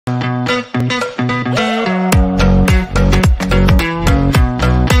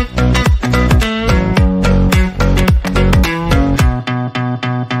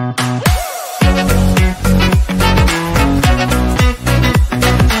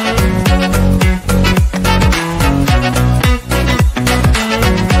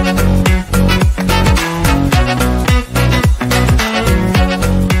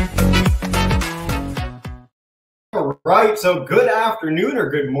so good afternoon or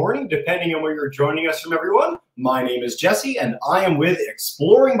good morning, depending on where you're joining us from, everyone. My name is Jesse, and I am with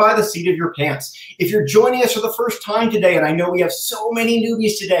Exploring by the Seat of Your Pants. If you're joining us for the first time today, and I know we have so many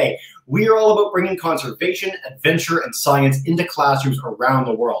newbies today, we are all about bringing conservation, adventure, and science into classrooms around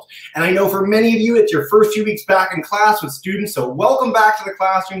the world. And I know for many of you, it's your first few weeks back in class with students, so welcome back to the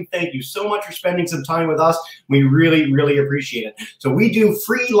classroom. Thank you so much for spending some time with us. We really, really appreciate it. So we do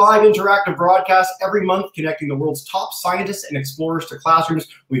free live interactive broadcasts every month, connecting the world's top scientists and explorers to classrooms.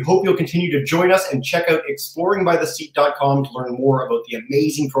 We hope you'll continue to join us and check out exploringbytheseat.com to learn more about the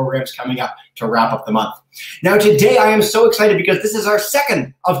amazing programs coming up to wrap up the month. Now today I am so excited because this is our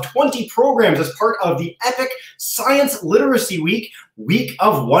second of 20 programs as part of the epic Science Literacy Week, Week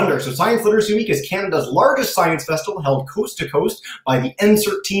of Wonder. So Science Literacy Week is Canada's largest science festival held coast to coast by the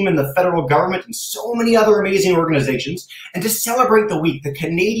NSERC team and the federal government and so many other amazing organizations. And to celebrate the week, the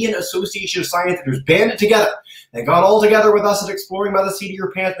Canadian Association of Science Centers banded together. They got all together with us at Exploring by the Seat of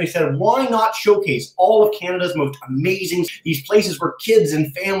Your Pants. And they said, why not showcase all of Canada's most amazing, these places where kids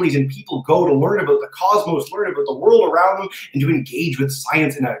and families and people go to learn about the cosmos, learn about the world around them, and to engage with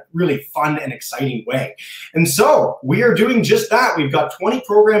science in a really fun and exciting way. And so we are doing just that. We've got 20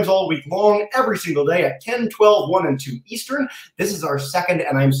 programs all week long, every single day at 10, 12, 1, and 2 Eastern. This is our second,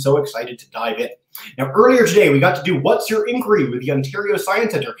 and I'm so excited to dive in. Now, earlier today, we got to do What's Your Inquiry with the Ontario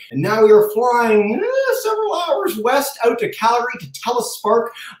Science Centre, and now we are flying several hours west out to Calgary to Telus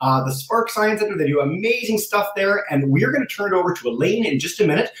Spark, the Spark Science Centre. They do amazing stuff there, and we're going to turn it over to Elaine in just a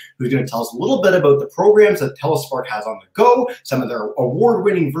minute, who's going to tell us a little bit about the programs that Telus Spark has on the go, some of their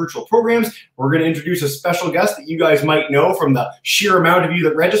award-winning virtual programs. We're going to introduce a special guest that you guys might know from the sheer amount of you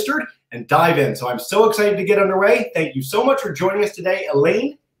that registered, and dive in. So I'm so excited to get underway. Thank you so much for joining us today,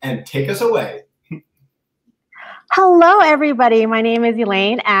 Elaine, and take us away. Hello, everybody. My name is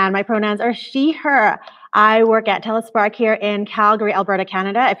Elaine, and my pronouns are she, her. I work at Telus Spark here in Calgary, Alberta,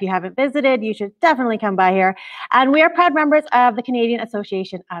 Canada. If you haven't visited, you should definitely come by here. And we are proud members of the Canadian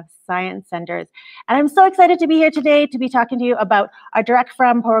Association of Science Centres. And I'm so excited to be here today to be talking to you about our Direct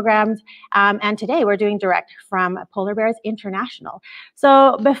From programs. And today we're doing Direct From Polar Bears International.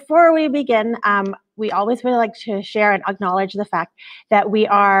 So before we begin, we always really like to share and acknowledge the fact that we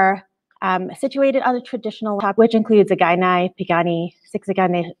are situated on the traditional top, which includes the Kainai, Piikani,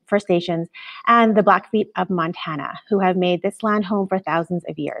 Siksika First Nations, and the Blackfeet of Montana, who have made this land home for thousands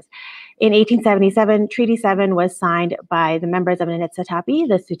of years. In 1877, Treaty 7 was signed by the members of the Niitsitapi,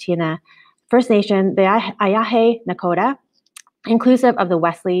 the Tsuut'ina First Nation, the Ayahe Nakota, inclusive of the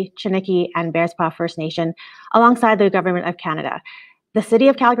Wesley, Chiniki, and Bearspaw First Nation, alongside the Government of Canada. The city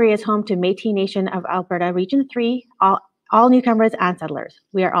of Calgary is home to Métis Nation of Alberta, Region 3, all newcomers and settlers.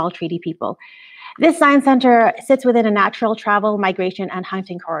 We are all treaty people. This science center sits within a natural travel, migration, and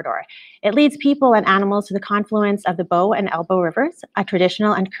hunting corridor. It leads people and animals to the confluence of the Bow and Elbow rivers, a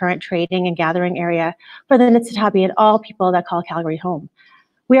traditional and current trading and gathering area for the Niitsitapi and all people that call Calgary home.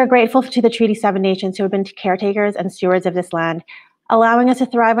 We are grateful to the Treaty 7 nations who have been caretakers and stewards of this land, allowing us to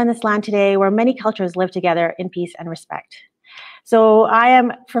thrive on this land today where many cultures live together in peace and respect. So I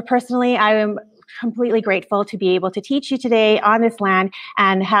am completely grateful to be able to teach you today on this land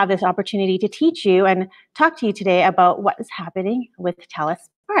and have this opportunity to teach you and talk to you today about what is happening with Telus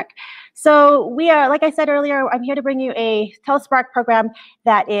Spark. So we are, like I said earlier, I'm here to bring you a Telus Spark program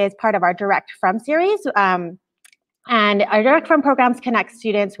that is part of our Direct From series. And our Direct From programs connect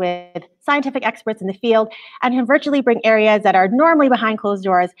students with scientific experts in the field and can virtually bring areas that are normally behind closed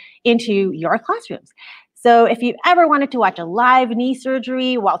doors into your classrooms. So if you've ever wanted to watch a live knee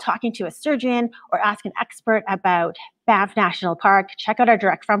surgery while talking to a surgeon or ask an expert about Banff National Park, check out our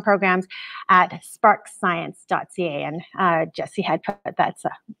Direct From programs at sparkscience.ca. And Jesse had put that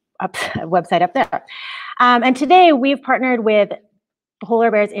website up there. And today we've partnered with Polar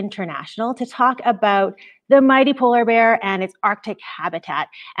Bears International to talk about the mighty polar bear and its Arctic habitat.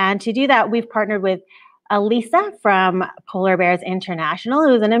 And to do that, we've partnered with Elisa from Polar Bears International,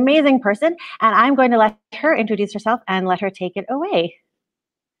 who's an amazing person, and I'm going to let her introduce herself and let her take it away.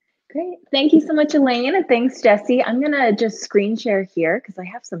 Great. Thank you so much, Elaine, and thanks, Jesse. I'm going to just screen share here because I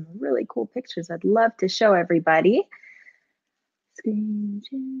have some really cool pictures I'd love to show everybody. Screen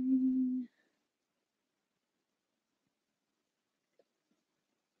share.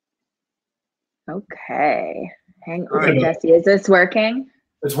 Okay. Hang on, Jesse. Is this working?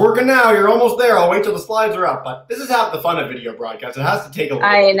 It's working now. You're almost there. I'll wait till the slides are up. But this is half the fun of video broadcast. It has to take a little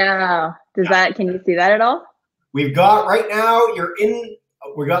I know. Does that, can you see that at all? We've got right now,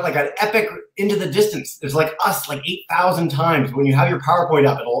 we got like an epic into the distance. There's like us like 8,000 times. When you have your PowerPoint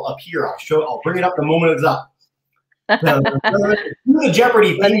up, it'll appear. I'll bring it up the moment it's up. The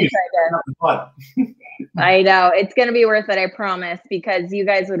Jeopardy thing is fun. I know. It's going to be worth it, I promise, because you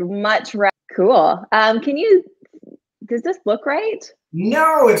guys would much rather. Cool. Does this look right?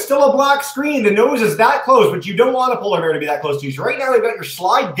 No, it's still a black screen. The nose is that close, but you don't want a polar bear to be that close to you. So right now we've got your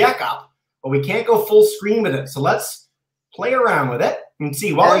slide deck up, but we can't go full screen with it. So let's play around with it and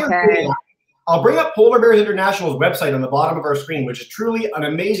see. While you're doing that, I'll bring up Polar Bears International's website on the bottom of our screen, which is truly an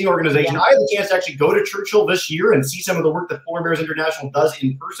amazing organization. I had the chance to actually go to Churchill this year and see some of the work that Polar Bears International does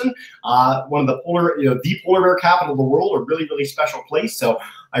in person. One of the the polar bear capital of the world, a really, really special place. So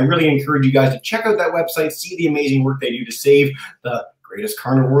I really encourage you guys to check out that website, see the amazing work they do to save the greatest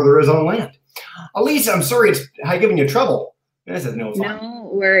carnivore there is on land. Elise, I'm sorry I've given you trouble. This is no fun. No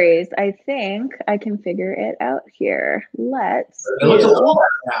worries. I think I can figure it out here. It looks a little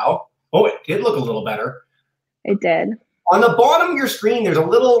better now. Oh, it did look a little better. It did. On the bottom of your screen, there's a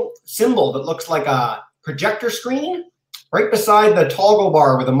little symbol that looks like a projector screen right beside the toggle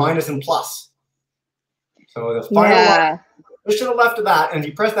bar with a minus and plus. So the final one, just to the left of that, and if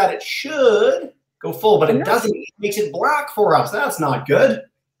you press that, it should go full, but it doesn't. It makes it black for us. That's not good.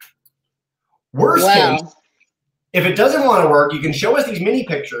 Worst case, if it doesn't want to work, you can show us these mini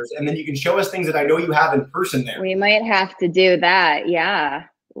pictures, and then you can show us things that I know you have in person there. We might have to do that. Yeah.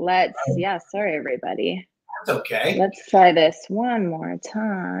 Sorry, everybody. That's okay. Let's try this one more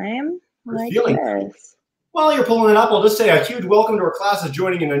time. Like this. While you're pulling it up, I'll just say a huge welcome to our classes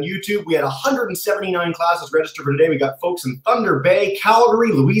joining in on YouTube. We had 179 classes registered for today. We got folks in Thunder Bay,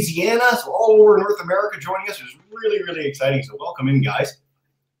 Calgary, Louisiana, so all over North America joining us. It was really, really exciting. So welcome in, guys.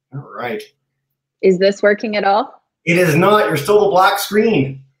 All right. Is this working at all? It is not. You're still the black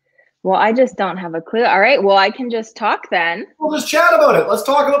screen. Well, I just don't have a clue. All right. Well, I can just talk then. We'll just chat about it. Let's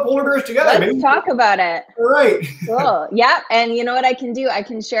talk about polar bears together. Let's talk about it. All right. Cool. Yeah. And you know what I can do? I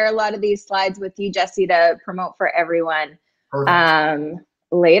can share a lot of these slides with you, Jesse, to promote for everyone. Perfect.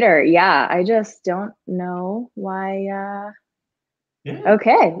 Later. Yeah. I just don't know why.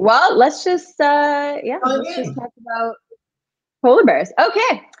 Okay. Well, let's just talk about polar bears.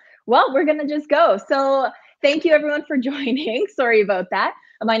 Okay. Well, we're going to just go. So thank you everyone for joining. Sorry about that.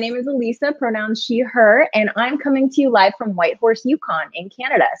 My name is Elisa, pronouns she, her, and I'm coming to you live from Whitehorse, Yukon in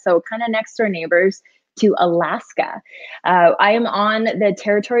Canada. So kind of next door neighbors to Alaska. I am on the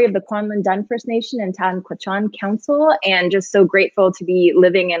territory of the Kwanlin Dun First Nation and Tan-Quechan Council, and just so grateful to be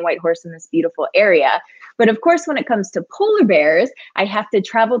living in Whitehorse in this beautiful area. But of course, when it comes to polar bears, I have to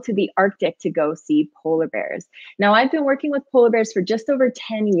travel to the Arctic to go see polar bears. Now, I've been working with polar bears for just over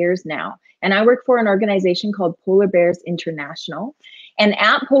 10 years now, and I work for an organization called Polar Bears International. And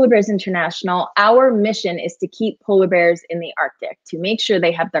at Polar Bears International, our mission is to keep polar bears in the Arctic, to make sure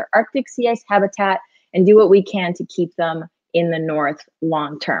they have their Arctic sea ice habitat and do what we can to keep them in the north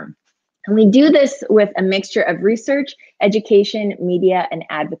long term. And we do this with a mixture of research, education, media, and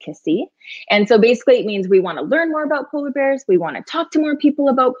advocacy. And so basically it means we want to learn more about polar bears, we want to talk to more people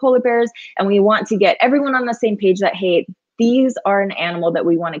about polar bears, and we want to get everyone on the same page that, hey, these are an animal that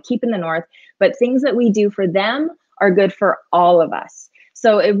we want to keep in the north, but things that we do for them are good for all of us.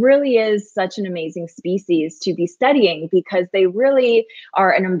 So it really is such an amazing species to be studying because they really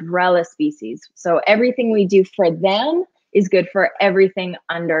are an umbrella species. So everything we do for them is good for everything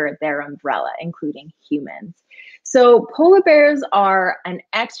under their umbrella, including humans. So polar bears are an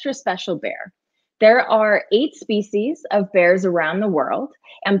extra special bear. There are 8 species of bears around the world,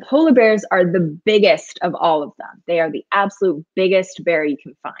 and polar bears are the biggest of all of them. They are the absolute biggest bear you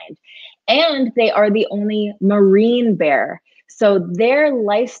can find. And they are the only marine bear. So their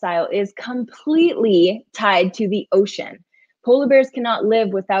lifestyle is completely tied to the ocean. Polar bears cannot live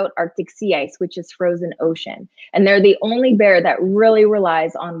without Arctic sea ice, which is frozen ocean. And they're the only bear that really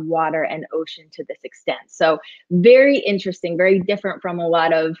relies on water and ocean to this extent. So very interesting, very different from a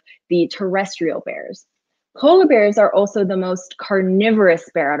lot of the terrestrial bears. Polar bears are also the most carnivorous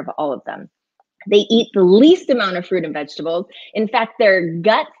bear out of all of them. They eat the least amount of fruit and vegetables. In fact, their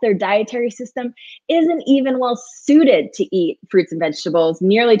guts, their dietary system, isn't even well suited to eat fruits and vegetables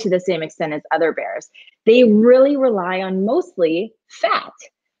nearly to the same extent as other bears. They really rely on mostly fat.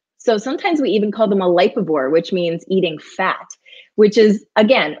 So sometimes we even call them a lipivore, which means eating fat, which is,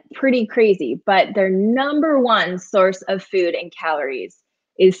 again, pretty crazy. But their #1 source of food and calories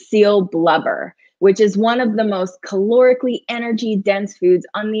is seal blubber, which is one of the most calorically energy-dense foods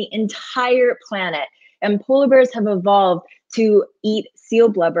on the entire planet. And polar bears have evolved to eat seal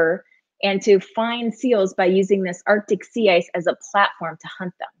blubber and to find seals by using this Arctic sea ice as a platform to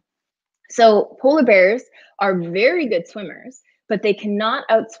hunt them. So polar bears are very good swimmers, but they cannot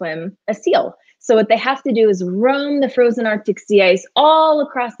outswim a seal. So what they have to do is roam the frozen Arctic sea ice all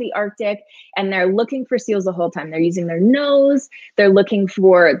across the Arctic, and they're looking for seals the whole time. They're using their nose. They're looking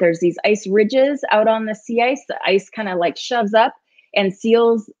for, there's these ice ridges out on the sea ice. The ice kind of like shoves up, and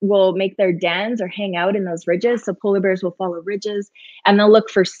seals will make their dens or hang out in those ridges. So polar bears will follow ridges, and they'll look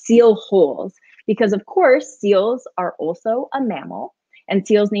for seal holes because, of course, seals are also a mammal, and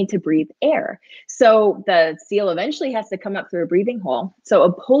seals need to breathe air. So the seal eventually has to come up through a breathing hole. So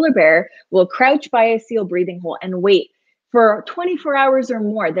a polar bear will crouch by a seal breathing hole and wait for 24 hours or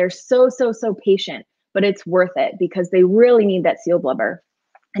more. They're so patient, but it's worth it because they really need that seal blubber.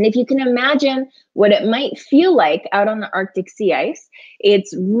 And if you can imagine what it might feel like out on the Arctic sea ice, it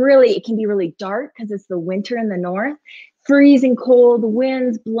can be really dark because it's the winter in the north, freezing cold,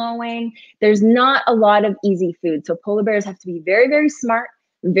 winds blowing. There's not a lot of easy food. So polar bears have to be very smart,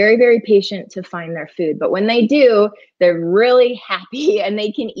 very patient to find their food. But when they do, they're really happy and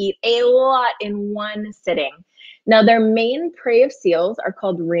they can eat a lot in one sitting. Now, their main prey of seals are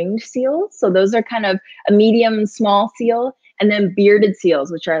called ringed seals. So those are kind of a medium, small seal. And then bearded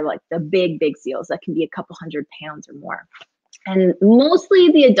seals, which are like the big seals that can be a couple 100 pounds or more. And mostly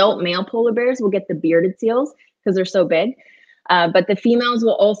the adult male polar bears will get the bearded seals because they're so big. But the females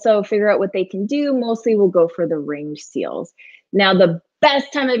will also figure out what they can do. Mostly will go for the ringed seals. Now, the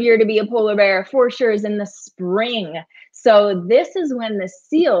best time of year to be a polar bear for sure is in the spring. So this is when the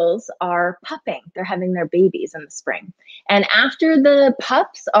seals are pupping. They're having their babies in the spring. And after the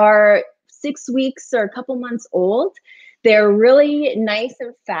pups are 6 weeks or a couple months old, they're really nice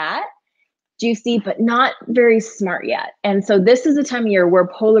and fat, juicy, but not very smart yet. And so this is the time of year where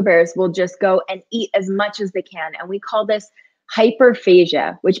polar bears will just go and eat as much as they can. And we call this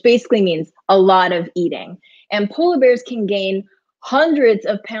hyperphagia, which basically means a lot of eating. And polar bears can gain hundreds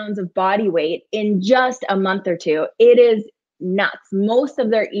of pounds of body weight in just a month or two. It is nuts. Most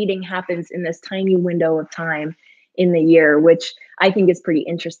of their eating happens in this tiny window of time in the year, which I think is pretty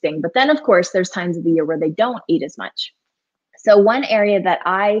interesting. But then, of course, there's times of the year where they don't eat as much. So one area that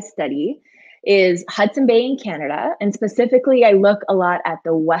I study is Hudson Bay in Canada. And specifically, I look a lot at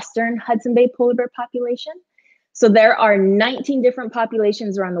the Western Hudson Bay polar bear population. So there are 19 different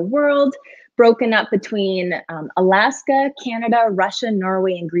populations around the world, broken up between Alaska, Canada, Russia,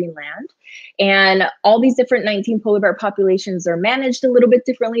 Norway, and Greenland. And all these different 19 polar bear populations are managed a little bit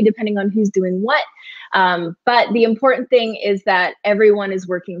differently depending on who's doing what. But the important thing is that everyone is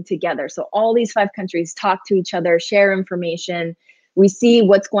working together. So all these 5 countries talk to each other, share information. We see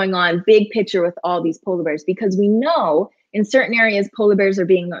what's going on, big picture with all these polar bears, because we know in certain areas, polar bears are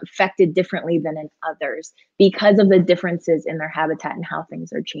being affected differently than in others because of the differences in their habitat and how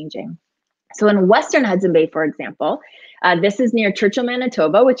things are changing. So in Western Hudson Bay, for example, this is near Churchill,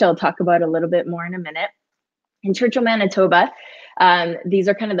 Manitoba, which I'll talk about a little bit more in a minute. In Churchill, Manitoba, these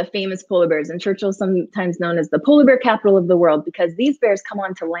are kind of the famous polar bears, and Churchill is sometimes known as the polar bear capital of the world because these bears come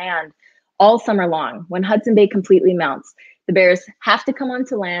onto land all summer long. When Hudson Bay completely melts, the bears have to come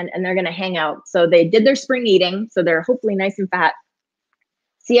onto land and they're going to hang out. So they did their spring eating, so they're hopefully nice and fat.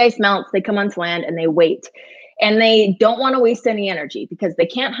 Sea ice melts, they come onto land and they wait. And they don't want to waste any energy because they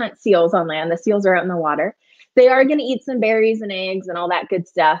can't hunt seals on land. The seals are out in the water. They are going to eat some berries and eggs and all that good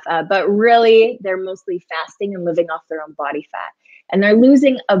stuff, but really they're mostly fasting and living off their own body fat. And they're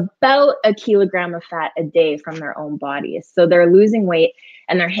losing about 1 kilogram of fat a day from their own bodies. So they're losing weight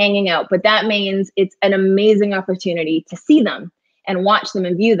and they're hanging out, but that means it's an amazing opportunity to see them and watch them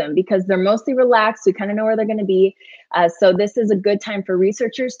and view them because they're mostly relaxed. We kind of know where they're going to be. So this is a good time for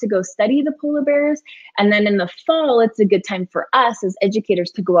researchers to go study the polar bears. And then in the fall, it's a good time for us as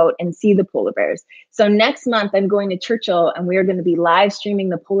educators to go out and see the polar bears. So next month, I'm going to Churchill and we are going to be live streaming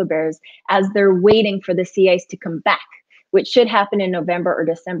the polar bears as they're waiting for the sea ice to come back, which should happen in November or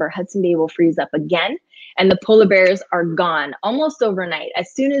December. Hudson Bay will freeze up again and the polar bears are gone almost overnight.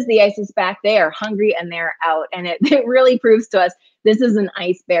 As soon as the ice is back, they are hungry and they're out. And it really proves to us this is an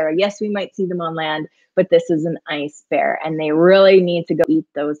ice bear. Yes, we might see them on land, but this is an ice bear and they really need to go eat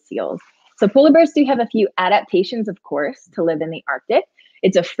those seals. So polar bears do have a few adaptations, of course, to live in the Arctic.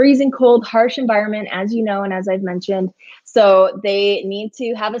 It's a freezing cold, harsh environment, as you know, and as I've mentioned. So they need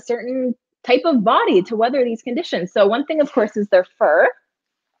to have a certain type of body to weather these conditions. So one thing, of course, is their fur.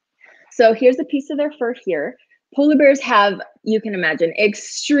 So here's a piece of their fur here. Polar bears have, you can imagine,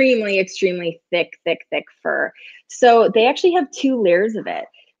 extremely thick fur. So they actually have 2 layers of it.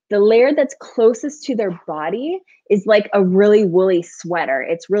 The layer that's closest to their body is like a really woolly sweater.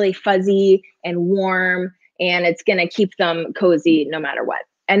 It's really fuzzy and warm, and it's going to keep them cozy no matter what.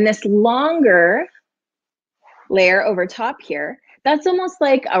 And this longer layer over top here, that's almost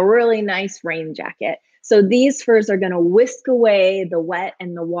like a really nice rain jacket. So these furs are going to whisk away the wet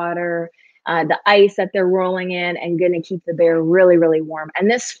and the water, the ice that they're rolling in, and going to keep the bear really, really warm. And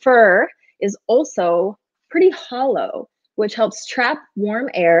this fur is also pretty hollow, which helps trap warm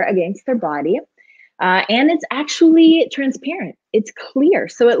air against their body. And it's actually transparent. It's clear.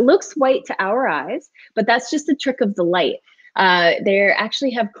 So it looks white to our eyes, but that's just a trick of the light. They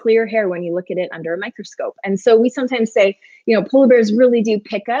actually have clear hair when you look at it under a microscope. And so we sometimes say, you know, polar bears really do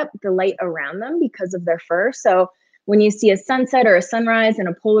pick up the light around them because of their fur. So when you see a sunset or a sunrise and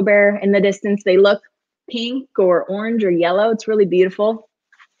a polar bear in the distance, they look pink or orange or yellow. It's really beautiful.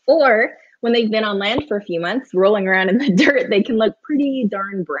 Or when they've been on land for a few months, rolling around in the dirt, they can look pretty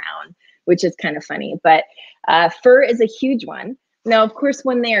darn brown, which is kind of funny. But fur is a huge one. Now, of course,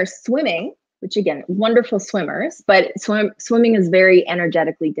 when they are swimming, which again, wonderful swimmers, but swimming is very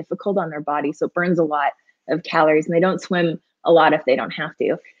energetically difficult on their body. So it burns a lot of calories, and they don't swim a lot if they don't have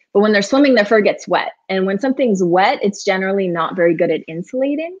to. But when they're swimming, their fur gets wet. And when something's wet, it's generally not very good at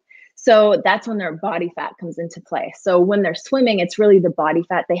insulating. So that's when their body fat comes into play. So when they're swimming, it's really the body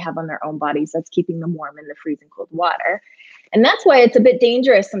fat they have on their own bodies that's keeping them warm in the freezing cold water. And that's why it's a bit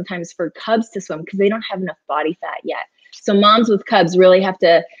dangerous sometimes for cubs to swim, because they don't have enough body fat yet. So moms with cubs really have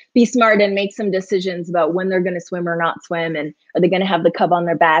to be smart and make some decisions about when they're going to swim or not swim. And are they going to have the cub on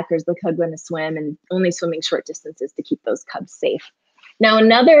their back, or is the cub going to swim, and only swimming short distances to keep those cubs safe. Now,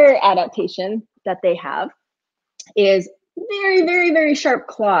 another adaptation that they have is very, very, very sharp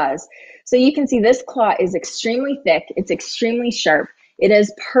claws. So you can see this claw is extremely thick. It's extremely sharp. It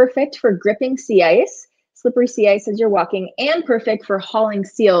is perfect for gripping sea ice, slippery sea ice as you're walking, and perfect for hauling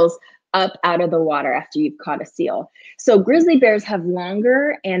seals up out of the water after you've caught a seal. So grizzly bears have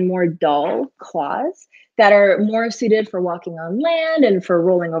longer and more dull claws that are more suited for walking on land and for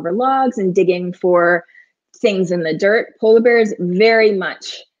rolling over logs and digging for things in the dirt. Polar bears, very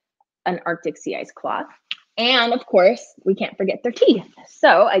much an Arctic sea ice claw. And of course, we can't forget their teeth.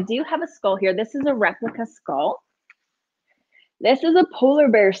 So I do have a skull here. This is a replica skull. This is a polar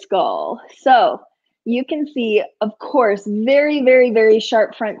bear skull. So you can see, of course, very, very, very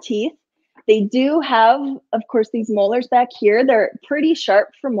sharp front teeth. They do have, of course, these molars back here. They're pretty sharp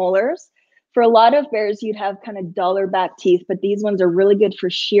for molars. For a lot of bears, you'd have kind of duller back teeth, but these ones are really good for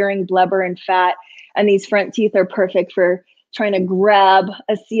shearing blubber and fat. And these front teeth are perfect for trying to grab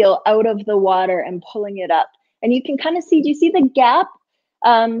a seal out of the water and pulling it up. And you can kind of see, do you see the gap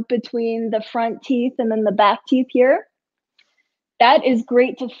between the front teeth and then the back teeth here? That is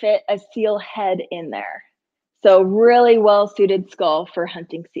great to fit a seal head in there. So really well-suited skull for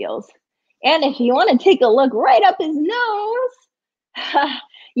hunting seals. And if you want to take a look right up his nose,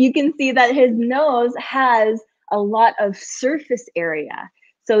 you can see that his nose has a lot of surface area.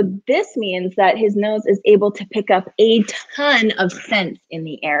 So this means that his nose is able to pick up a ton of scents in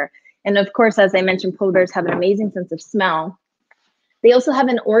the air. And of course, as I mentioned, polar bears have an amazing sense of smell. They also have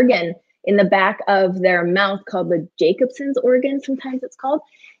an organ in the back of their mouth called the Jacobson's organ, sometimes it's called.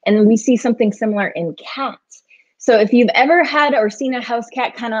 And we see something similar in cats. So if you've ever had or seen a house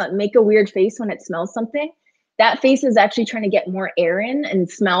cat kind of make a weird face when it smells something, that face is actually trying to get more air in and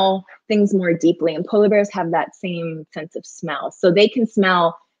smell things more deeply. And polar bears have that same sense of smell. So they can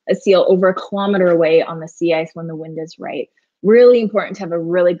smell a seal over a kilometer away on the sea ice when the wind is right. Really important to have a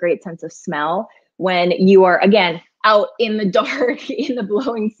really great sense of smell when you are, again, out in the dark, in the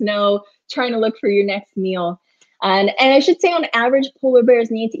blowing snow, trying to look for your next meal. And I should say on average, polar bears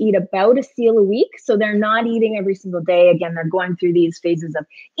need to eat about a seal a week. So they're not eating every single day. Again, they're going through these phases of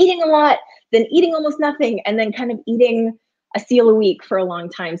eating a lot, then eating almost nothing, and then kind of eating a seal a week for a long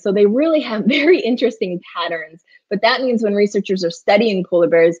time. So they really have very interesting patterns. But that means when researchers are studying polar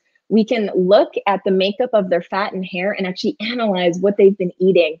bears, we can look at the makeup of their fat and hair and actually analyze what they've been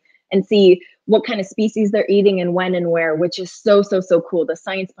eating and see what kind of species they're eating and when and where, which is so, so, so cool. The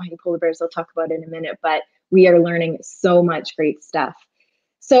science behind polar bears, I'll talk about in a minute, but we are learning so much great stuff.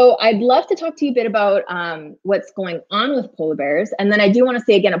 So I'd love to talk to you a bit about what's going on with polar bears. And then I do want to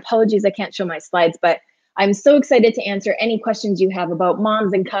say again, apologies, I can't show my slides, but I'm so excited to answer any questions you have about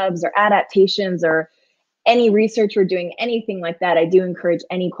moms and cubs or adaptations or any research we're doing, anything like that. I do encourage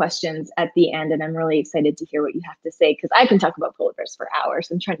any questions at the end, and I'm really excited to hear what you have to say because I can talk about polar bears for hours.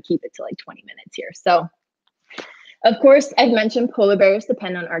 I'm trying to keep it to like 20 minutes here. So of course, I've mentioned polar bears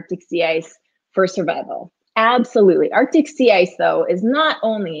depend on Arctic sea ice for survival. Absolutely. Arctic sea ice, though, is not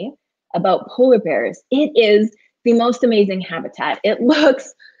only about polar bears, it is the most amazing habitat. It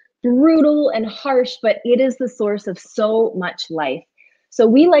looks brutal and harsh, but it is the source of so much life. So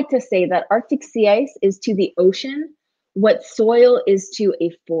we like to say that Arctic sea ice is to the ocean what soil is to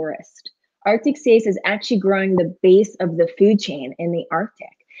a forest. Arctic sea ice is actually growing the base of the food chain in the Arctic.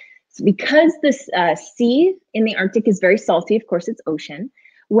 So because this sea in the Arctic is very salty, of course it's ocean,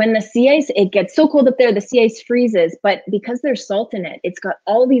 when the sea ice, it gets so cold up there, the sea ice freezes, but because there's salt in it, it's got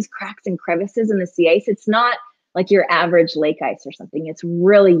all these cracks and crevices in the sea ice. It's not like your average lake ice or something. It's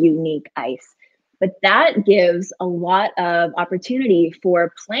really unique ice. But that gives a lot of opportunity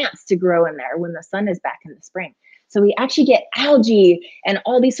for plants to grow in there when the sun is back in the spring. So we actually get algae and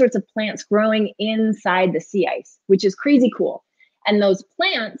all these sorts of plants growing inside the sea ice, which is crazy cool. And those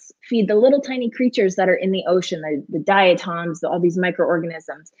plants feed the little tiny creatures that are in the ocean, the diatoms, all these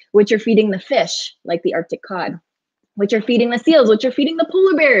microorganisms, which are feeding the fish, like the Arctic cod, which are feeding the seals, which are feeding the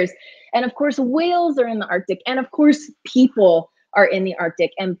polar bears. And of course, whales are in the Arctic. And of course, people are in the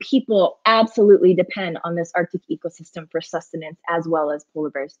Arctic. And people absolutely depend on this Arctic ecosystem for sustenance, as well as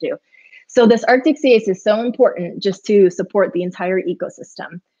polar bears do. So this Arctic sea ice is so important just to support the entire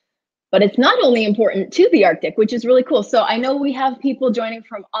ecosystem. But it's not only important to the Arctic, which is really cool. So I know we have people joining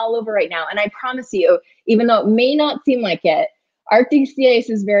from all over right now. And I promise you, even though it may not seem like it, Arctic sea ice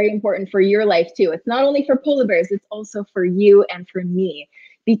is very important for your life too. It's not only for polar bears, it's also for you and for me.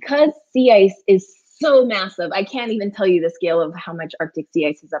 Because sea ice is so massive, I can't even tell you the scale of how much Arctic sea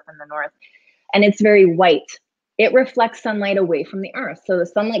ice is up in the north. And it's very white. It reflects sunlight away from the earth. So the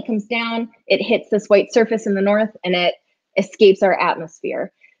sunlight comes down, it hits this white surface in the north, and it escapes our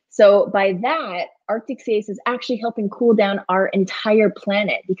atmosphere. So by that, Arctic sea ice is actually helping cool down our entire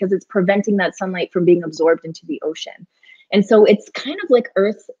planet because it's preventing that sunlight from being absorbed into the ocean. And so it's kind of like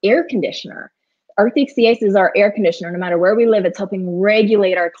Earth's air conditioner. Arctic sea ice is our air conditioner. No matter where we live, it's helping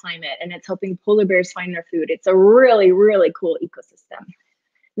regulate our climate, and it's helping polar bears find their food. It's a really, really cool ecosystem.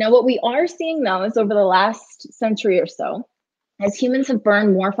 Now, what we are seeing though is over the last century or so, as humans have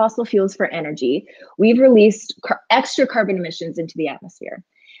burned more fossil fuels for energy, we've released extra carbon emissions into the atmosphere.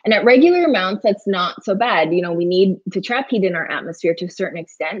 And at regular amounts, that's not so bad. You know, we need to trap heat in our atmosphere to a certain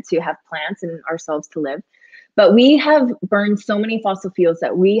extent to have plants and ourselves to live. But we have burned so many fossil fuels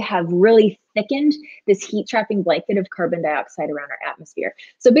that we have really thickened this heat trapping blanket of carbon dioxide around our atmosphere.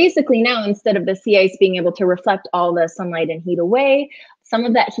 So basically now, instead of the sea ice being able to reflect all the sunlight and heat away, some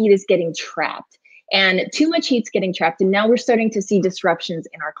of that heat is getting trapped. And too much heat's getting trapped. And now we're starting to see disruptions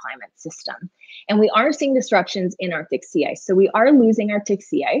in our climate system. And we are seeing disruptions in Arctic sea ice. So we are losing Arctic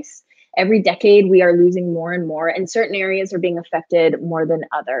sea ice. Every decade, we are losing more and more, and certain areas are being affected more than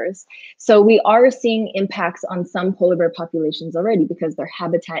others. So we are seeing impacts on some polar bear populations already because their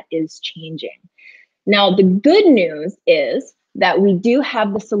habitat is changing. Now, the good news is that we do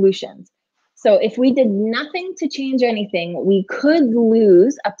have the solutions. So if we did nothing to change anything, we could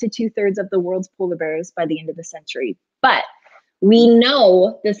lose up to 2/3 of the world's polar bears by the end of the century. But we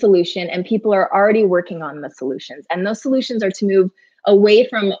know the solution, and people are already working on the solutions. And those solutions are to move away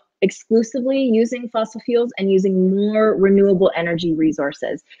from exclusively using fossil fuels and using more renewable energy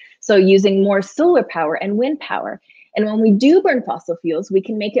resources. So using more solar power and wind power. And when we do burn fossil fuels, we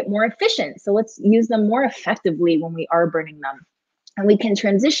can make it more efficient. So let's use them more effectively when we are burning them. And we can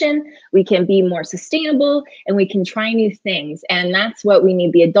transition, we can be more sustainable, and we can try new things. And that's what we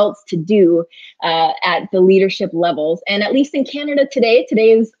need the adults to do at the leadership levels. And at least in Canada today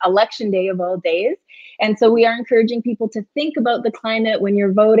is election day of all days. And so we are encouraging people to think about the climate when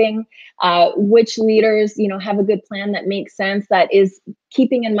you're voting, which leaders, you know, have a good plan that makes sense, that is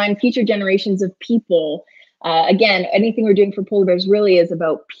keeping in mind future generations of people. Again, anything we're doing for polar bears really is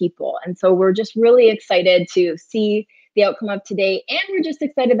about people. And so we're just really excited to see the outcome of today. And we're just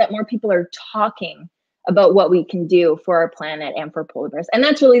excited that more people are talking about what we can do for our planet and for polar bears. And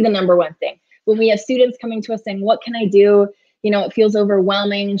that's really the number one thing. When we have students coming to us saying, what can I do? You know, it feels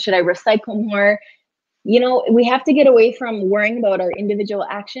overwhelming. Should I recycle more? You know, we have to get away from worrying about our individual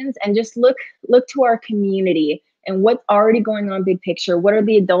actions and just look to our community and what's already going on big picture. What are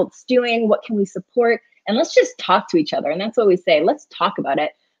the adults doing? What can we support? And let's just talk to each other. And that's what we say. Let's talk about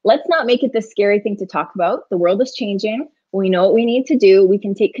it. Let's not make it this scary thing to talk about. The world is changing. We know what we need to do. We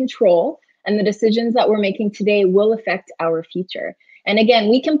can take control. And the decisions that we're making today will affect our future. And again,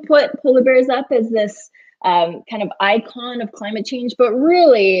 we can put polar bears up as this kind of icon of climate change, but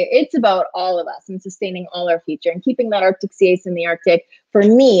really it's about all of us and sustaining all our future and keeping that Arctic sea ice in the Arctic for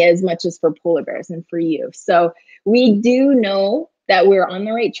me as much as for polar bears and for you. So we do know that we're on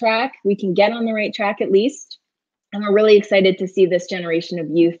the right track. We can get on the right track at least. And we're really excited to see this generation of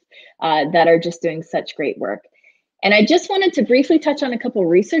youth that are just doing such great work. And I just wanted to briefly touch on a couple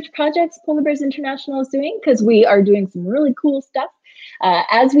research projects Polar Bears International is doing, because we are doing some really cool stuff.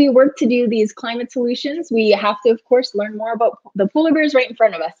 As we work to do these climate solutions, we have to, of course, learn more about the polar bears right in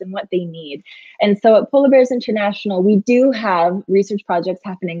front of us and what they need. And so at Polar Bears International, we do have research projects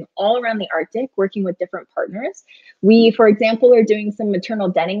happening all around the Arctic, working with different partners. We, for example, are doing some maternal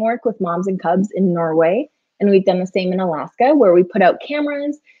denning work with moms and cubs in Norway. And we've done the same in Alaska, where we put out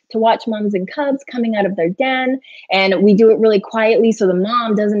cameras to watch moms and cubs coming out of their den. And we do it really quietly, so the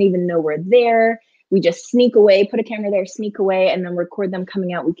mom doesn't even know we're there. We just sneak away, put a camera there, sneak away, and then record them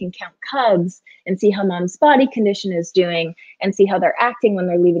coming out. We can count cubs and see how mom's body condition is doing and see how they're acting when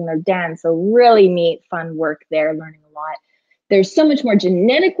they're leaving their den. So really neat, fun work there, learning a lot. There's so much more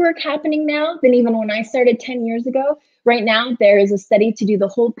genetic work happening now than even when I started 10 years ago. Right now, there is a study to do the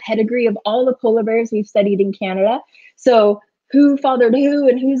whole pedigree of all the polar bears we've studied in Canada. So who fathered who,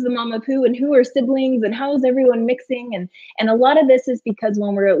 and who's the mom of who, and who are siblings, and how is everyone mixing? And a lot of this is because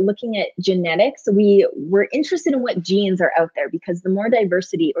when we're looking at genetics, we're interested in what genes are out there, because the more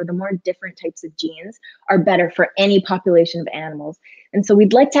diversity or the more different types of genes are better for any population of animals. And so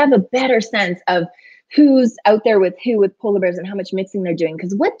we'd like to have a better sense of who's out there with who with polar bears and how much mixing they're doing,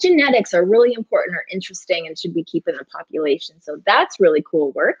 because what genetics are really important or interesting and should we keep in the population. So that's really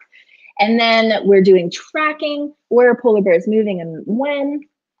cool work. And then we're doing tracking, where are polar bears moving and when.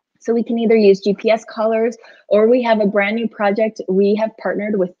 So we can either use GPS collars, or we have a brand new project. We have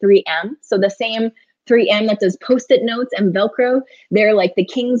partnered with 3M. So the same 3M that does Post-it notes and Velcro, they're like the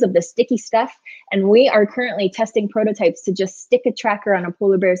kings of the sticky stuff. And we are currently testing prototypes to just stick a tracker on a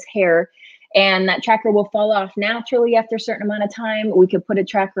polar bear's hair, and that tracker will fall off naturally after a certain amount of time. We could put a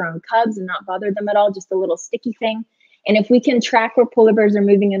tracker on cubs and not bother them at all, just a little sticky thing. And if we can track where polar bears are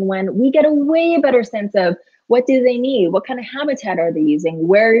moving and when, we get a way better sense of what do they need, what kind of habitat are they using,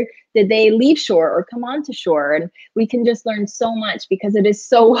 where did they leave shore or come onto shore. And we can just learn so much, because it is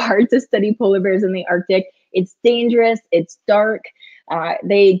so hard to study polar bears in the Arctic. It's dangerous, it's dark.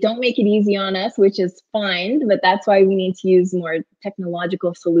 They don't make it easy on us, which is fine, but that's why we need to use more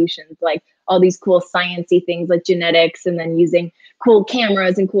technological solutions, like all these cool sciencey things like genetics, and then using cool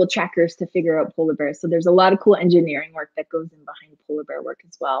cameras and cool trackers to figure out polar bears. So there's a lot of cool engineering work that goes in behind polar bear work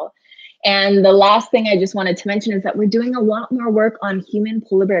as well. And the last thing I just wanted to mention is that we're doing a lot more work on human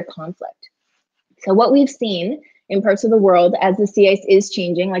polar bear conflict. So what we've seen in parts of the world, as the sea ice is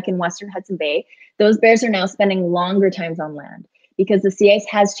changing, like in Western Hudson Bay, those bears are now spending longer times on land, because the sea ice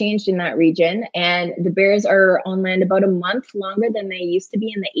has changed in that region, and the bears are on land about a month longer than they used to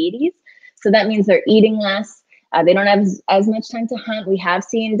be in the 80s. So that means they're eating less. They don't have as much time to hunt. We have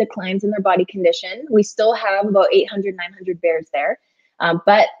seen declines in their body condition. We still have about 800, 900 bears there.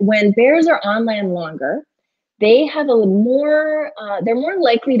 But when bears are on land longer, they have a more, they're more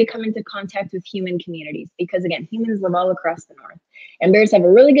likely to come into contact with human communities, because again, humans live all across the north, and bears have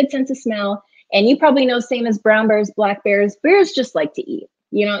a really good sense of smell. And you probably know, same as brown bears, black bears, bears just like to eat.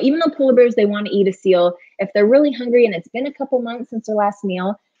 You know, even though polar bears, they want to eat a seal, if they're really hungry and it's been a couple months since their last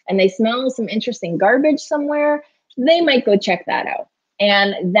meal and they smell some interesting garbage somewhere, they might go check that out.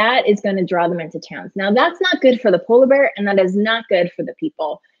 And that is going to draw them into towns. Now, that's not good for the polar bear, and that is not good for the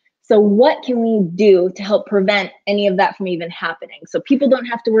people. So what can we do to help prevent any of that from even happening, so people don't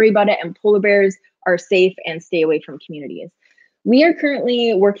have to worry about it and polar bears are safe and stay away from communities? We are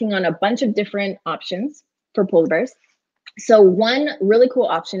currently working on a bunch of different options for polar bears. So one really cool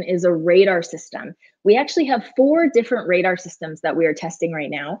option is a radar system. We actually have 4 different radar systems that we are testing right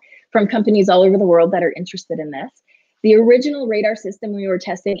now from companies all over the world that are interested in this. The original radar system we were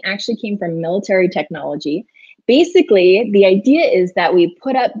testing actually came from military technology. Basically, the idea is that we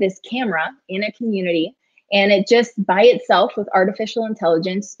put up this camera in a community, and it just by itself with artificial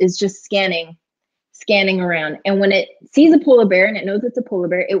intelligence is just scanning around. And when it sees a polar bear and it knows it's a polar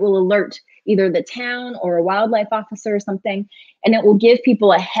bear, it will alert either the town or a wildlife officer or something, and it will give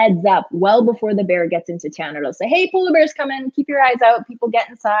people a heads up well before the bear gets into town. It'll say, hey, polar bear's coming, keep your eyes out, people get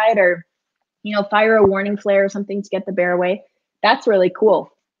inside, or, you know, fire a warning flare or something to get the bear away. That's really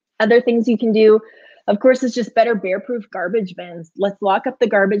cool. Other things you can do, of course, is just better bear-proof garbage bins. Let's lock up the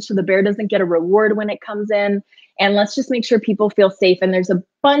garbage so the bear doesn't get a reward when it comes in. And let's just make sure people feel safe. And there's a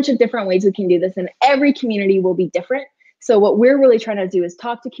bunch of different ways we can do this, and every community will be different. So what we're really trying to do is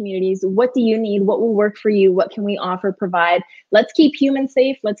talk to communities. What do you need? What will work for you? What can we offer, provide? Let's keep humans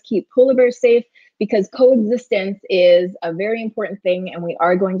safe. Let's keep polar bears safe, because coexistence is a very important thing, and we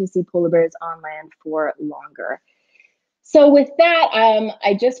are going to see polar bears on land for longer. So with that,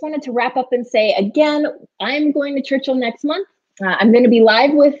 I just wanted to wrap up and say, again, I'm going to Churchill next month. I'm going to be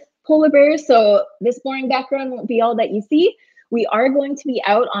live with polar bears, so this boring background won't be all that you see. We are going to be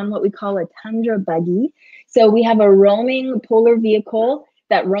out on what we call a tundra buggy. So we have a roaming polar vehicle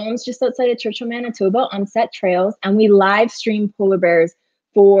that roams just outside of Churchill, Manitoba on set trails, and we live stream polar bears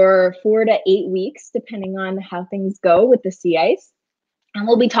for 4 to 8 weeks, depending on how things go with the sea ice. And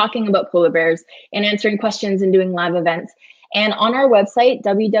we'll be talking about polar bears and answering questions and doing live events. And on our website,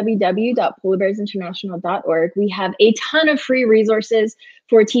 www.polarbearsinternational.org, we have a ton of free resources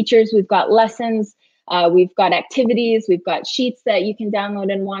for teachers. We've got lessons, we've got activities, we've got sheets that you can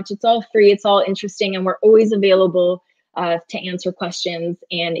download and watch. It's all free, it's all interesting, and we're always available to answer questions.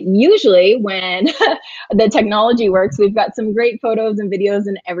 And usually when the technology works, we've got some great photos and videos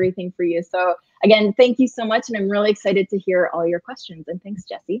and everything for you. So again, thank you so much. And I'm really excited to hear all your questions. And thanks,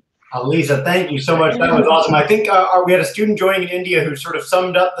 Jesse. Lisa, thank you so much. That was awesome. I think we had a student joining in India who sort of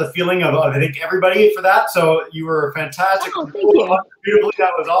summed up the feeling of, I think, everybody for that. So you were fantastic. Oh, thank you. Beautifully.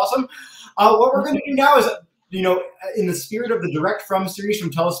 That was awesome. What we're going to do now is, you know, in the spirit of the Direct From series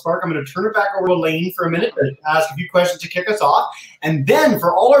from Telus Spark, I'm going to turn it back over to Elaine for a minute to ask a few questions to kick us off. And then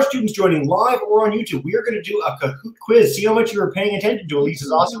for all our students joining live or on YouTube, we are going to do a Kahoot quiz. See how much you were paying attention to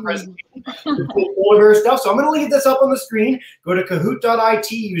Elisa's awesome presentation. Polar bear stuff. So I'm going to leave this up on the screen. Go to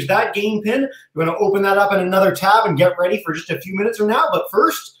kahoot.it, use that game pin. You're going to open that up in another tab and get ready for just a few minutes from now. But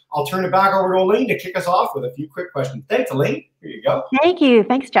first, I'll turn it back over to Elaine to kick us off with a few quick questions. Thanks, Elaine. Here you go. Thank you.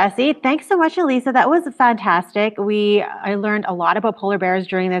 Thanks, Jesse. Thanks so much, Elisa. That was fantastic. I learned a lot about polar bears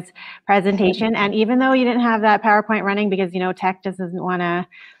during this presentation. And even though you didn't have that PowerPoint running because, you know, tech just doesn't want to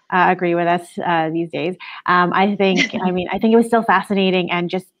agree with us these days, I think it was still fascinating,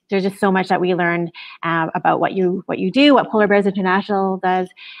 and there's just so much that we learned about what you do, what Polar Bears International does,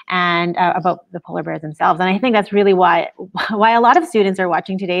 and about the polar bears themselves. And I think that's really why a lot of students are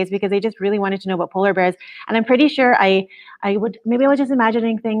watching today, is because they just really wanted to know about polar bears. And I'm pretty sure I was just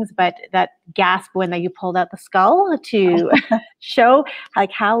imagining things, but that gasp when you pulled out the skull to show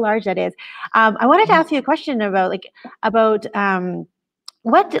like how large that is. I wanted to ask you a question about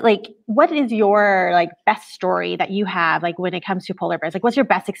what is your like best story that you have, like when it comes to polar bears? Like, what's your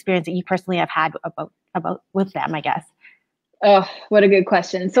best experience that you personally have had about with them, I guess? Oh, what a good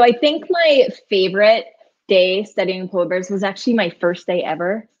question. So I think my favorite day studying polar bears was actually my first day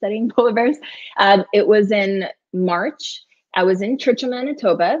ever studying polar bears. It was in March. I was in Churchill,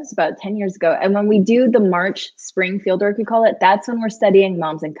 Manitoba. It was about 10 years ago. And when we do the March spring fieldwork, we call it, that's when we're studying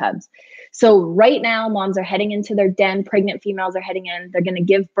moms and cubs. So right now, moms are heading into their den. Pregnant females are heading in. They're going to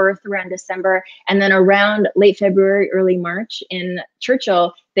give birth around December. And then around late February, early March in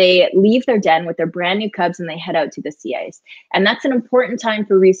Churchill, they leave their den with their brand new cubs and they head out to the sea ice. And that's an important time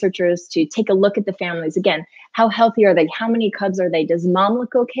for researchers to take a look at the families. Again, how healthy are they? How many cubs are they? Does mom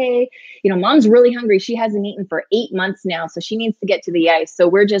look okay? You know, mom's really hungry. She hasn't eaten for 8 months now, so she needs to get to the ice. So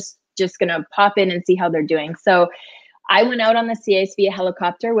we're just going to pop in and see how they're doing. So I went out on the sea ice via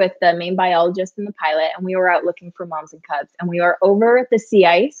helicopter with the main biologist and the pilot, and we were out looking for moms and cubs. And we are over at the sea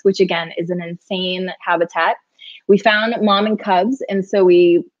ice, which again is an insane habitat. We found mom and cubs, and so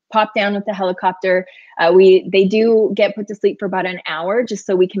we popped down with the helicopter. They do get put to sleep for about an hour just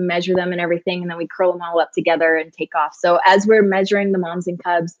so we can measure them and everything, and then we curl them all up together and take off. So as we're measuring the moms and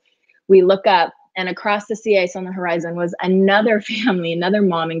cubs, we look up, and across the sea ice on the horizon was another family, another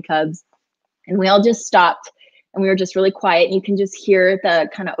mom and cubs, and we all just stopped. And we were just really quiet, and you can just hear the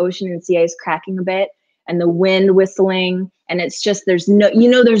kind of ocean and sea ice cracking a bit and the wind whistling. And it's just, there's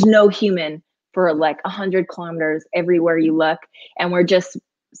no human for like 100 kilometers everywhere you look. And we're just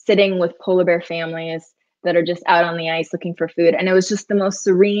sitting with polar bear families that are just out on the ice looking for food. And it was just the most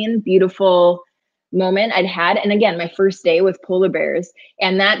serene, beautiful moment I'd had. And again, my first day with polar bears.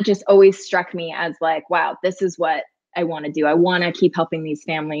 And that just always struck me as like, wow, this is what I want to do. I want to keep helping these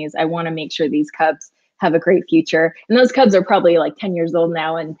families. I want to make sure these cubs have a great future. And those cubs are probably like 10 years old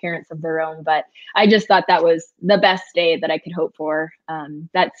now and parents of their own. But I just thought that was the best day that I could hope for.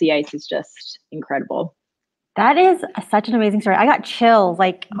 That sea ice is just incredible. That is such an amazing story. I got chills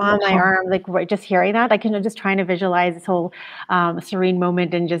like on my arm, like just hearing that. I can just trying to visualize this whole serene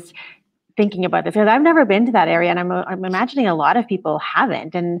moment and just thinking about this, because I've never been to that area, and I'm imagining a lot of people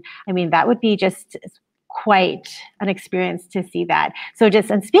haven't. And I mean, that would be just quite an experience to see that. So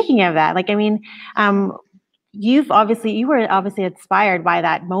and speaking of that, like, I mean, you were obviously inspired by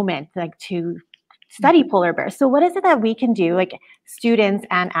that moment, like to study polar bears. So what is it that we can do, like students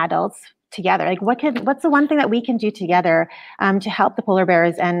and adults together? Like what's the one thing that we can do together to help the polar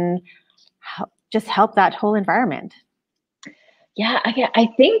bears and just help that whole environment? Yeah, I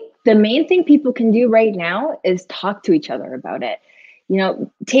think the main thing people can do right now is talk to each other about it.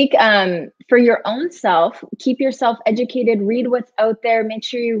 take for your own self, keep yourself educated, read what's out there, make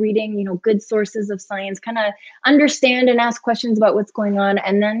sure you're reading, good sources of science, kind of understand and ask questions about what's going on,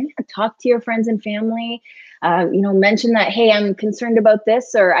 and then talk to your friends and family. Mention that, hey, I'm concerned about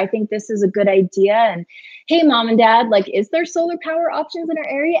this, or I think this is a good idea. And hey, mom and dad, like, is there solar power options in our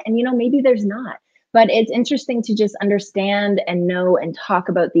area? And, maybe there's not. But it's interesting to just understand and know and talk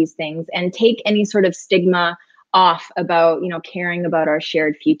about these things and take any sort of stigma off about, caring about our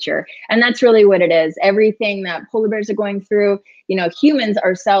shared future. And that's really what it is. Everything that polar bears are going through, humans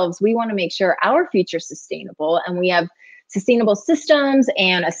ourselves, we want to make sure our future is sustainable and we have sustainable systems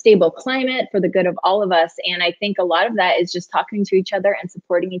and a stable climate for the good of all of us. And I think a lot of that is just talking to each other and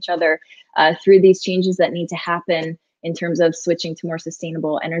supporting each other through these changes that need to happen in terms of switching to more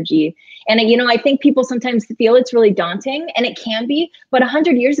sustainable energy. And, I think people sometimes feel it's really daunting, and it can be, but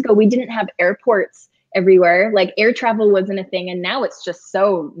 100 years ago, we didn't have airports everywhere. Like, air travel wasn't a thing, and now it's just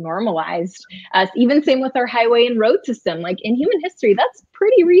so normalized. Even same with our highway and road system. Like, in human history, that's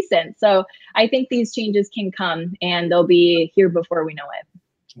pretty recent. So I think these changes can come, and they'll be here before we know it.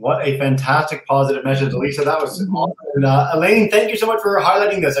 What a fantastic positive message, Elisa. That was awesome. And Elaine, thank you so much for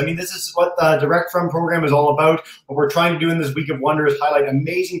highlighting this. I mean, this is what the Direct From program is all about. What we're trying to do in this Week of Wonder is highlight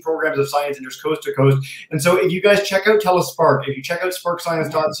amazing programs of science and just coast to coast. And so if you guys check out Telus Spark, if you check out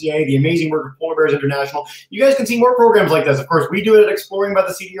sparkscience.ca, the amazing work of Polar Bears International, you guys can see more programs like this. Of course, we do it at Exploring by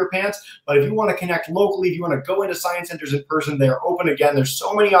the Seat of Your Pants, but if you want to connect locally, if you want to go into science centers in person, they are open again. There's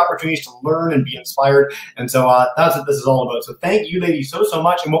so many opportunities to learn and be inspired. And so that's what this is all about. So thank you, ladies, so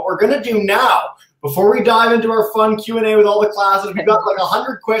much. And what we're going to do now, before we dive into our fun Q&A with all the classes, we've got like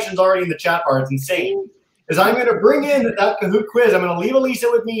 100 questions already in the chat bar. It's insane. Is I'm going to bring in that Kahoot quiz. I'm going to leave Elisa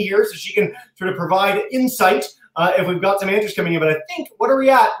with me here so she can sort of provide insight if we've got some answers coming in. But I think, what are we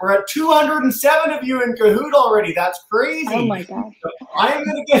at? We're at 207 of you in Kahoot already. That's crazy. Oh my gosh. So I am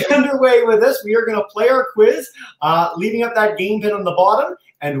going to get underway with this. We are going to play our quiz, leaving up that game pin on the bottom,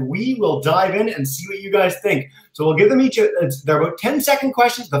 and we will dive in and see what you guys think. So we'll give them each, they're about 10-second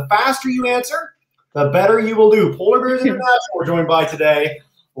questions. The faster you answer, the better you will do. Polar Bears International we're joined by today.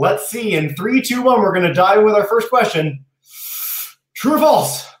 Let's see. In 3, 2, 1, we're going to dive in with our first question. True or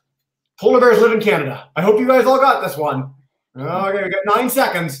false? Polar bears live in Canada. I hope you guys all got this one. Okay, we got 9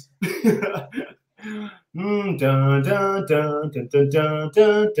 seconds. Dun, dun, dun, dun, dun, dun,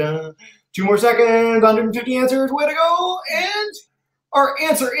 dun, dun. 2 more seconds. 150 answers. Way to go. And our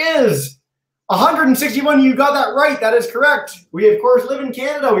answer is 161. You got that right. That is correct. We, of course, live in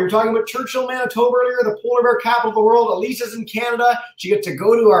Canada. We were talking about Churchill, Manitoba earlier, the polar bear capital of the world. Elisa's in Canada. She gets to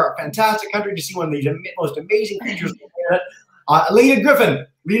go to our fantastic country to see one of the most amazing creatures in Canada. Elena Griffin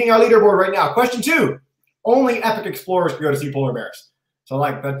leading our leaderboard right now. Question 2. Only epic explorers can go to see polar bears. So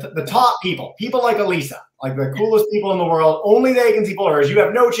like the top people like Elisa, like the coolest people in the world, only they can see polar bears. You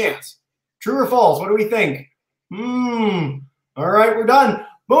have no chance. True or false? What do we think? All right, we're done.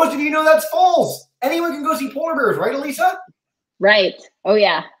 Most of you know that's false. Anyone can go see polar bears, right, Elisa? Right. Oh,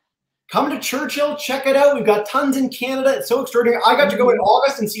 yeah. Come to Churchill. Check it out. We've got tons in Canada. It's so extraordinary. I got to go in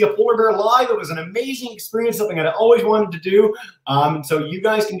August and see a polar bear live. It was an amazing experience, something I always wanted to do. So you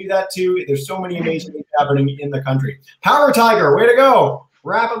guys can do that too. There's so many amazing things happening in the country. Power Tiger, way to go.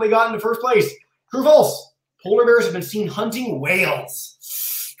 Rapidly got into first place. True or false? Polar bears have been seen hunting whales.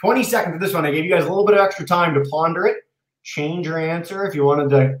 20 seconds for this one. I gave you guys a little bit of extra time to ponder it. Change your answer if you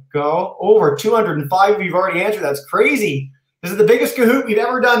wanted to go. Over 205 of you have already answered. That's crazy. This is the biggest Kahoot we've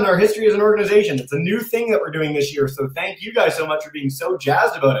ever done in our history as an organization. It's a new thing that we're doing this year. So thank you guys so much for being so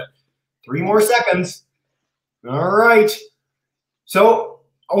jazzed about it. 3 more seconds. All right. So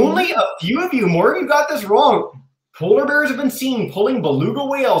only a few of you, more of you got this wrong. Polar bears have been seen pulling beluga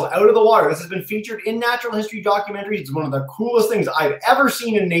whales out of the water. This has been featured in natural history documentaries. It's one of the coolest things I've ever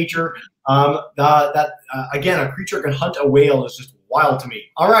seen in nature. Again, a creature can hunt a whale is just wild to me.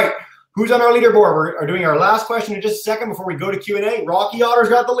 All right, who's on our leaderboard? We're doing our last question in just a second before we go to Q&A. Rocky Otter's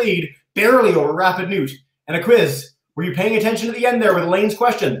got the lead, barely over Rapid Newt. And a quiz. Were you paying attention to the end there with Elaine's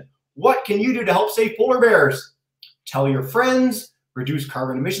question? What can you do to help save polar bears? Tell your friends, reduce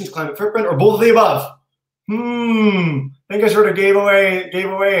carbon emissions, climate footprint, or both of the above? I think I sort of gave away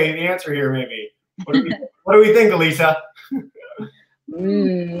the answer here, maybe. What do we think, Elisa?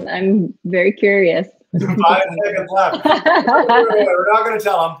 I'm very curious. 5 seconds left. We're not going to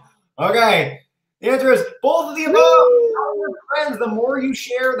tell them. Okay. The answer is both of the above. Tell your friends, the more you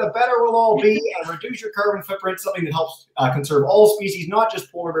share, the better we'll all be, and reduce your carbon footprint, something that helps conserve all species, not just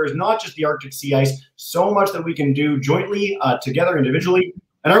polar bears, not just the Arctic sea ice. So much that we can do jointly, together, individually.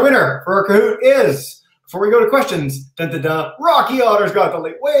 And our winner for our Kahoot is before we go to questions, Rocky Otter's got the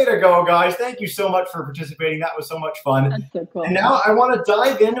lead. Way to go, guys. Thank you so much for participating. That was so much fun. That's so cool. And now I want to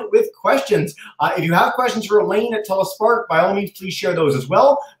dive in with questions. If you have questions for Elaine at Telus Spark, by all means, please share those as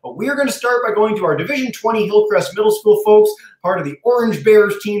well. But we are going to start by going to our Division 20 Hillcrest Middle School folks, part of the Orange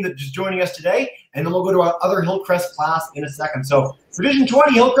Bears team that is joining us today. And then we'll go to our other Hillcrest class in a second. So Division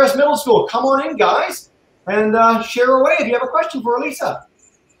 20 Hillcrest Middle School, come on in, guys, and share away if you have a question for Elisa.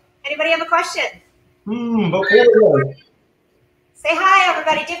 Anybody have a question? Say hi,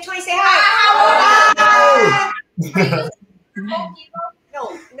 everybody. Div 20, say hi.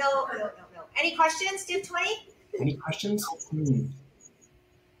 No. Any questions, Div 20? Any questions?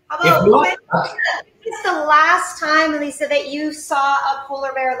 How about when's the last time, Elisa, that you saw a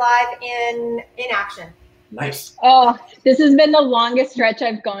polar bear live in action? Nice. Oh, this has been the longest stretch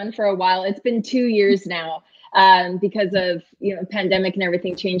I've gone for a while. It's been 2 years now. Because of, pandemic and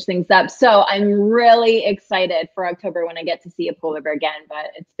everything changed things up. So I'm really excited for October when I get to see a polar bear again, but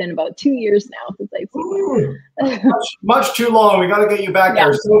it's been about 2 years now since I've seen it. much too long. We got to get you back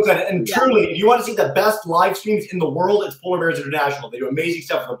there. So excited. And truly, if you want to see the best live streams in the world, it's Polar Bears International. They do amazing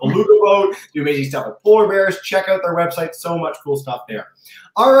stuff with the beluga boat, do amazing stuff with polar bears. Check out their website. So much cool stuff there.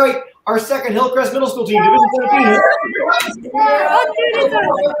 All right, our second Hillcrest Middle School team, Division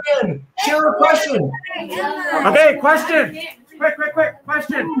 17. Share a question. Okay, question. Quick,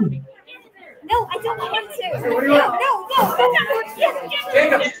 question. No, I don't want to. What do you want? No.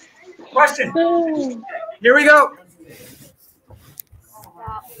 Jacob, question. Here we go.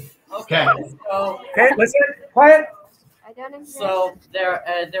 Okay. Okay, listen, quiet. So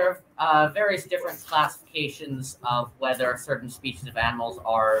there are various different classifications of whether certain species of animals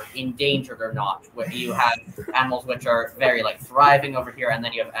are endangered or not. Where you have animals which are very thriving over here, and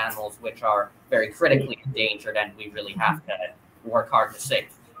then you have animals which are very critically endangered, and we really have to work hard to save.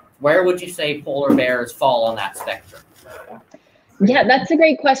 Where would you say polar bears fall on that spectrum? Yeah, that's a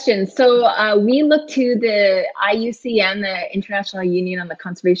great question. So we look to the IUCN, the International Union on the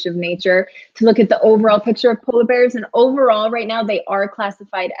Conservation of Nature, to look at the overall picture of polar bears. And overall, right now, they are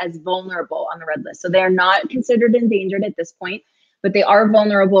classified as vulnerable on the red list. So they are not considered endangered at this point, but they are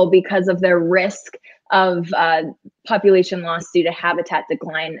vulnerable because of their risk of population loss due to habitat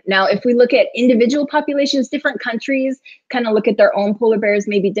decline. Now, if we look at individual populations, different countries kind of look at their own polar bears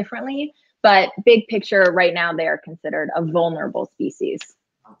maybe differently. But big picture, right now, they are considered a vulnerable species.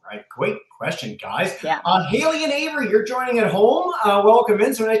 All right, great question, guys. Yeah. Haley and Avery, you're joining at home. Welcome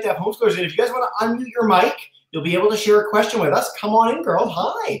in. So nice to have homeschoolers in. If you guys want to unmute your mic, you'll be able to share a question with us. Come on in, girl.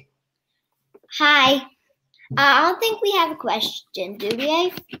 Hi. Hi. I don't think we have a question, do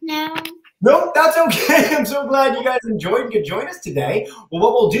we now? Nope, that's okay. I'm so glad you guys enjoyed and could join us today. Well,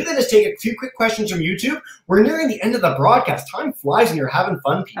 what we'll do then is take a few quick questions from YouTube. We're nearing the end of the broadcast. Time flies when you're having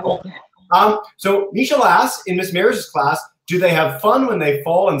fun, people. So Michelle asks, in Miss Maris's class, do they have fun when they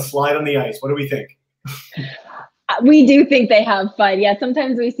fall and slide on the ice? What do we think? We do think they have fun. Yeah,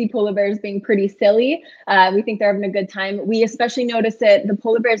 sometimes we see polar bears being pretty silly. We think they're having a good time. We especially notice it, the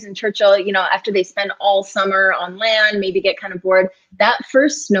polar bears in Churchill, after they spend all summer on land, maybe get kind of bored. That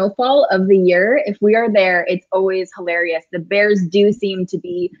first snowfall of the year, if we are there, it's always hilarious. The bears do seem to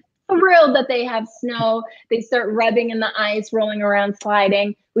be thrilled that they have snow. They start rubbing in the ice, rolling around,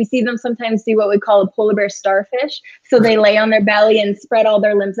 sliding. We see them sometimes do what we call a polar bear starfish. So they lay on their belly and spread all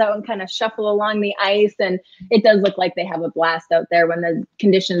their limbs out and kind of shuffle along the ice. And it does look like they have a blast out there when the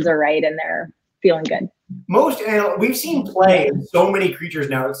conditions are right and they're feeling good. Most animals, we've seen play in so many creatures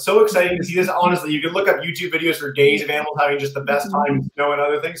now. It's so exciting to see this. Honestly, you can look up YouTube videos for days of animals having just the best time in snow and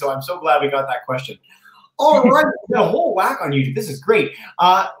other things. So I'm so glad we got that question. All right, a whole whack on YouTube. This is great.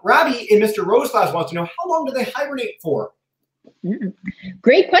 Ravi in Mr. Rose class wants to know, how long do they hibernate for?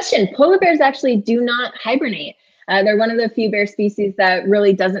 Great question. Polar bears actually do not hibernate. They're one of the few bear species that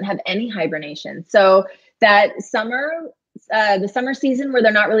really doesn't have any hibernation. So that summer, the summer season where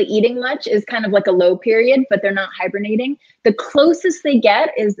they're not really eating much is kind of like a low period, but they're not hibernating. The closest they get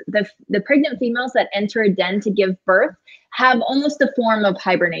is the pregnant females that enter a den to give birth have almost a form of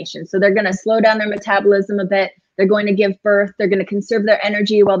hibernation. So they're going to slow down their metabolism a bit. They're going to give birth. They're going to conserve their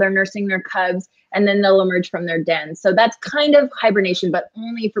energy while they're nursing their cubs, and then they'll emerge from their den. So that's kind of hibernation, but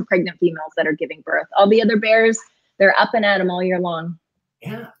only for pregnant females that are giving birth. All the other bears, they're up and at them all year long.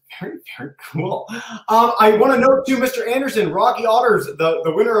 Yeah, very, very cool. I want to note too, Mr. Anderson, Rocky Otters,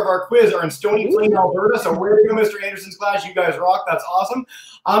 the winner of our quiz, are in Stony Plain, Alberta. So where you go, Mr. Anderson's class, you guys rock. That's awesome.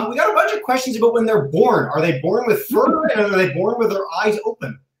 We got a bunch of questions about when they're born. Are they born with fur, and are they born with their eyes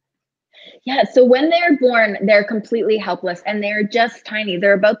open? Yeah, so when they're born, they're completely helpless and they're just tiny.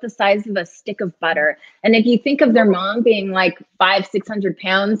 They're about the size of a stick of butter. And if you think of their mom being like 500–600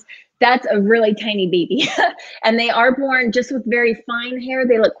 pounds, That's a really tiny baby. And they are born just with very fine hair.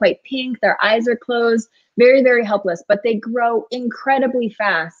 They look quite pink. Their eyes are closed, very, very helpless, but they grow incredibly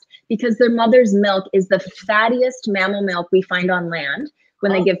fast because their mother's milk is the fattiest mammal milk we find on land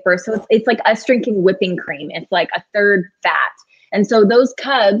when they give birth. So it's like us drinking whipping cream. It's like a third fat. And so those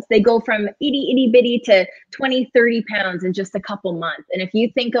cubs, they go from itty bitty to 20, 30 pounds in just a couple months. And if you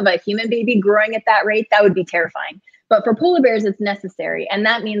think of a human baby growing at that rate, that would be terrifying. But for polar bears, it's necessary. And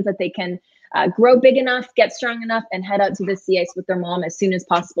that means that they can grow big enough, get strong enough, and head out to the sea ice with their mom as soon as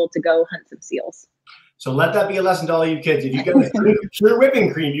possible to go hunt some seals. So let that be a lesson to all you kids. If you guys drink pure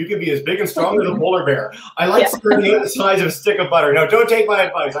whipping cream, you can be as big and strong as a polar bear. I like stirring out the size of a stick of butter. No, don't take my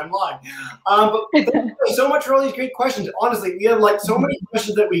advice. I'm lying. But thank you so much for all these great questions. Honestly, we have like so many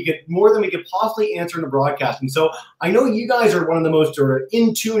questions that we get more than we could possibly answer in the broadcast. And so I know you guys are one of the most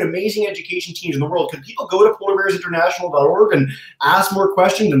in tune, amazing education teams in the world. Could people go to polarbearsinternational.org and ask more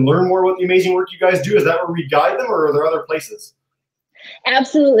questions and learn more about the amazing work you guys do? Is that where we guide them, or are there other places?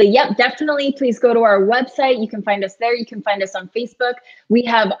 Absolutely. Yep, definitely. Please go to our website. You can find us there. You can find us on Facebook. We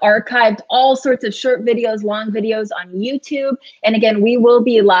have archived all sorts of short videos, long videos on YouTube. And again, we will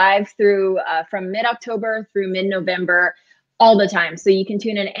be live through from mid-October through mid-November all the time. So you can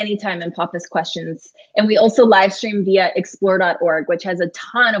tune in anytime and pop us questions. And we also live stream via explore.org, which has a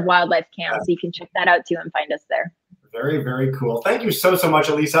ton of wildlife camps. So you can check that out too and find us there. Very, very cool. Thank you so much,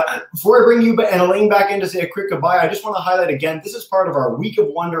 Elisa. Before I bring you and Elaine back in to say a quick goodbye, I just want to highlight again, this is part of our Week of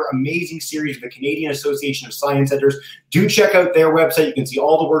Wonder amazing series of the Canadian Association of Science Centres. Do check out their website. You can see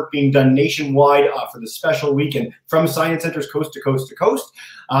all the work being done nationwide for this special week and from Science Centres coast to coast to coast.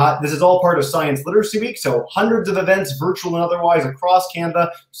 This is all part of Science Literacy Week, so hundreds of events, virtual and otherwise, across Canada.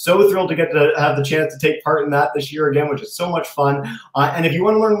 So thrilled to get to have the chance to take part in that this year again, which is so much fun. And if you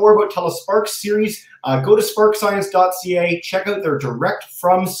want to learn more about Telus Spark series, go to sparkscience.ca, check out their Direct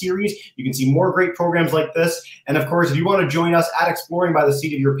From series. You can see more great programs like this. And of course, if you want to join us at Exploring by the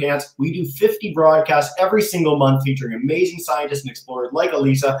Seat of Your Pants, we do 50 broadcasts every single month featuring amazing scientists and explorers like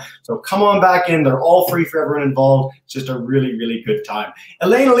Elisa. So come on back in. They're all free for everyone involved. It's just a really, really good time.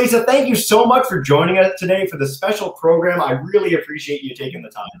 Elaine, Elisa, thank you so much for joining us today for this special program. I really appreciate you taking the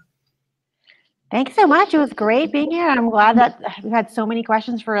time. Thanks so much. It was great being here. I'm glad that we've had so many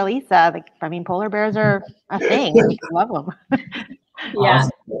questions for Elisa. Like, I mean, polar bears are a thing. I love them. Yeah.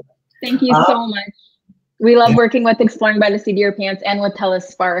 Awesome. Thank you so much. We love working with Exploring by the Seat of Your Pants and with Telus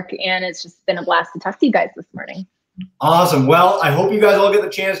Spark, and it's just been a blast to talk to you guys this morning. Awesome. Well, I hope you guys all get the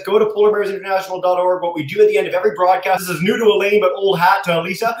chance. Go to polarbearsinternational.org. What we do at the end of every broadcast, this is new to Elaine, but old hat to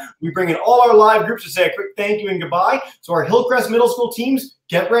Elisa. We bring in all our live groups to say a quick thank you and goodbye. So our Hillcrest Middle School teams,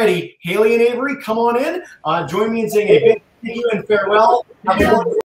 get ready. Haley and Avery, come on in. Join me in saying a big thank you and farewell. Have a wonderful